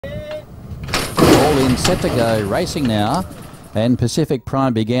all in, set to go, racing now. And Pacific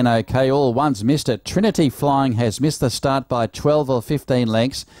Prime began okay. All one's missed it. Trinity Flying has missed the start by 12 or 15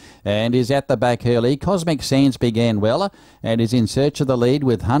 lengths and is at the back early. Cosmic Sands began well and is in search of the lead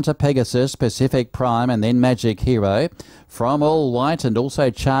with Hunter Pegasus, Pacific Prime and then Magic Hero. From All White and also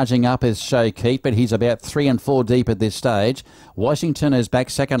charging up is Showkeep, but he's about 3 and 4 deep at this stage. Washington is back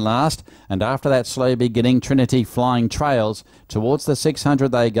second last, and after that slow beginning, Trinity Flying trails. Towards the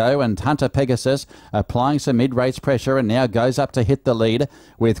 600 they go, and Hunter Pegasus applying some mid-race pressure and now goes up to hit the lead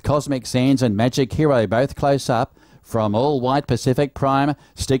with Cosmic Sands and Magic Hero both close up. From All White, Pacific Prime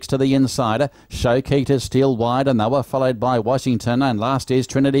sticks to the inside. Showkeep is still wide and they were followed by Washington, and last is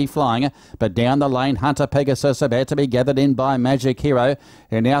Trinity Flying. But down the lane, Hunter Pegasus about to be gathered in by Magic Hero,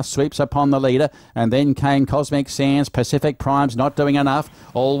 who now sweeps upon the leader, and then came Cosmic Sands. Pacific Prime's not doing enough.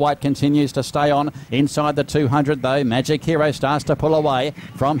 All White continues to stay on. Inside the 200 though, Magic Hero starts to pull away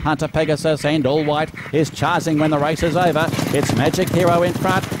from Hunter Pegasus, and All White is charging when the race is over. It's Magic Hero in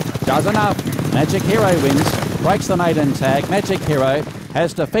front. Does enough. Magic Hero wins. Breaks the maiden tag. Magic Hero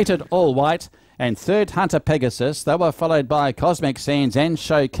has defeated All White and third Hunter Pegasus. They were followed by Cosmic Sands and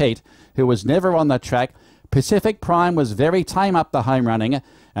Showkeep, who was never on the track. Pacific Prime was very tame up the home running,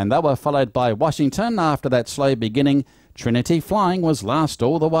 and they were followed by Washington after that slow beginning. Trinity Flying was last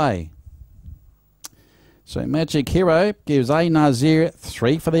all the way. So Magic Hero gives A Nazir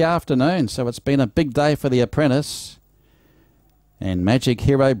 3 for the afternoon. So it's been a big day for the apprentice. And Magic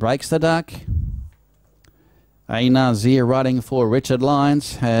Hero breaks the duck. A Nazir riding for Richard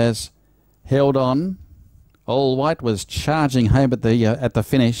Lyons has held on. All White was charging home at the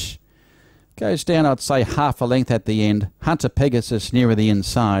finish. Goes down, I'd say, half a length at the end. Hunter Pegasus nearer the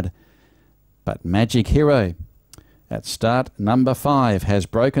inside. But Magic Hero at start number 5 has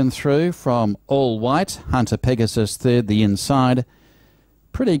broken through from All White. Hunter Pegasus third the inside.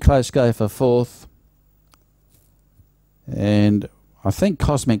 Pretty close go for fourth. And I think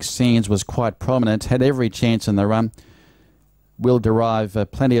Cosmic Sands was quite prominent, had every chance in the run. Will derive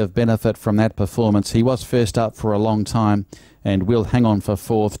plenty of benefit from that performance. He was first up for a long time and will hang on for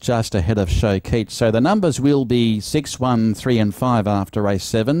fourth just ahead of Showkeep. So the numbers will be 6, 1, 3 and 5 after race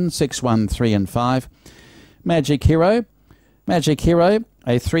 7. 6, 1, 3 and 5. Magic Hero. Magic Hero,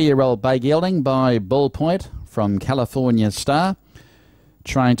 a 3-year-old bay gelding by Ballpoint from California Star.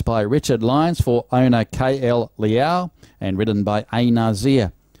 Trained by Richard Lyons for owner K.L. Liao and ridden by A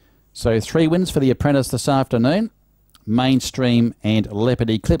Nazir. So 3 wins for the apprentice this afternoon. Mainstream and Leopard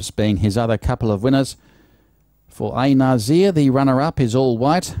Eclipse being his other couple of winners. For A Nazir, the runner-up is All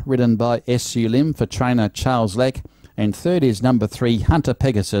White, ridden by S.U. Lim for trainer Charles Leck. And third is number 3, Hunter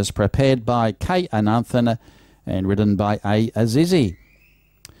Pegasus, prepared by K. Ananthan and ridden by A. Azizi.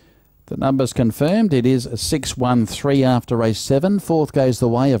 The numbers confirmed. It is 6, 1, 3 after race 7. Fourth goes the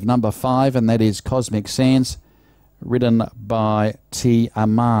way of number 5, and that is Cosmic Sands, ridden by T.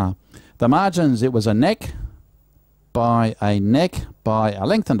 Amar. The margins, it was a neck by a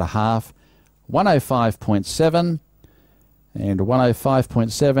length and a half, 105.7, and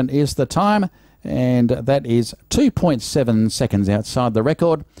 105.7 is the time, and that is 2.7 seconds outside the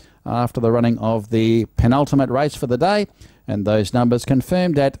record after the running of the penultimate race for the day. And those numbers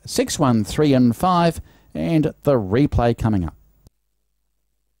confirmed at 6, 1, 3 and 5, and the replay coming up.